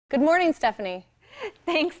Good morning, Stephanie.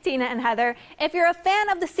 Thanks, Tina and Heather. If you're a fan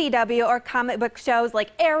of the CW or comic book shows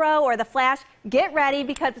like Arrow or The Flash, get ready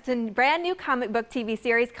because it's a brand new comic book TV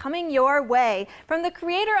series coming your way. From the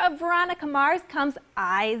creator of Veronica Mars comes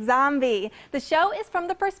iZombie. The show is from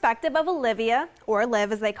the perspective of Olivia, or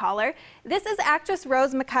Liv as they call her. This is actress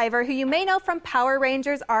Rose McIver, who you may know from Power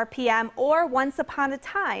Rangers, RPM, or Once Upon a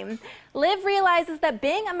Time. Liv realizes that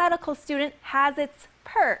being a medical student has its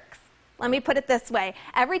perks. Let me put it this way.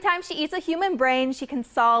 Every time she eats a human brain, she can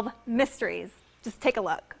solve mysteries. Just take a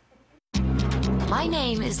look. My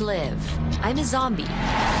name is Liv. I'm a zombie.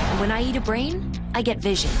 And when I eat a brain, I get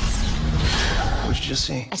visions. What did you just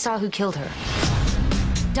see? I saw who killed her.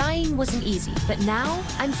 Dying wasn't easy, but now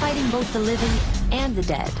I'm fighting both the living and the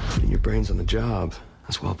dead. Putting your brains on the job.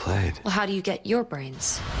 That's well played. Well, how do you get your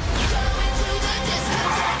brains?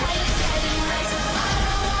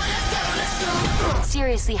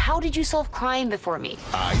 Seriously, how did you solve crime before me?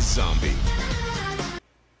 iZombie.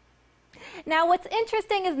 Now, what's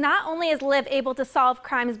interesting is not only is Liv able to solve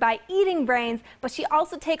crimes by eating brains, but she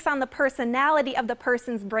also takes on the personality of the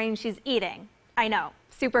person's brain she's eating. I know,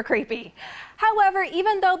 super creepy. However,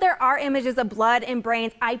 even though there are images of blood and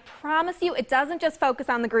brains, I promise you it doesn't just focus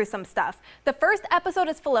on the gruesome stuff. The first episode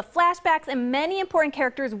is full of flashbacks and many important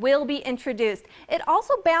characters will be introduced. It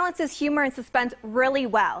also balances humor and suspense really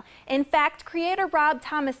well. In fact, creator Rob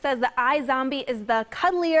Thomas says that iZombie is the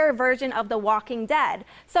cuddlier version of The Walking Dead.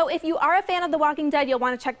 So if you are a fan of The Walking Dead, you'll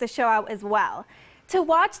want to check the show out as well. To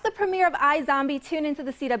watch the premiere of iZombie, tune into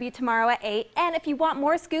the CW tomorrow at 8. And if you want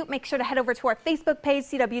more scoop, make sure to head over to our Facebook page,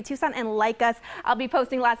 CW Tucson, and like us. I'll be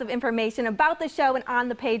posting lots of information about the show and on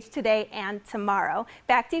the page today and tomorrow.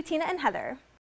 Back to you, Tina and Heather.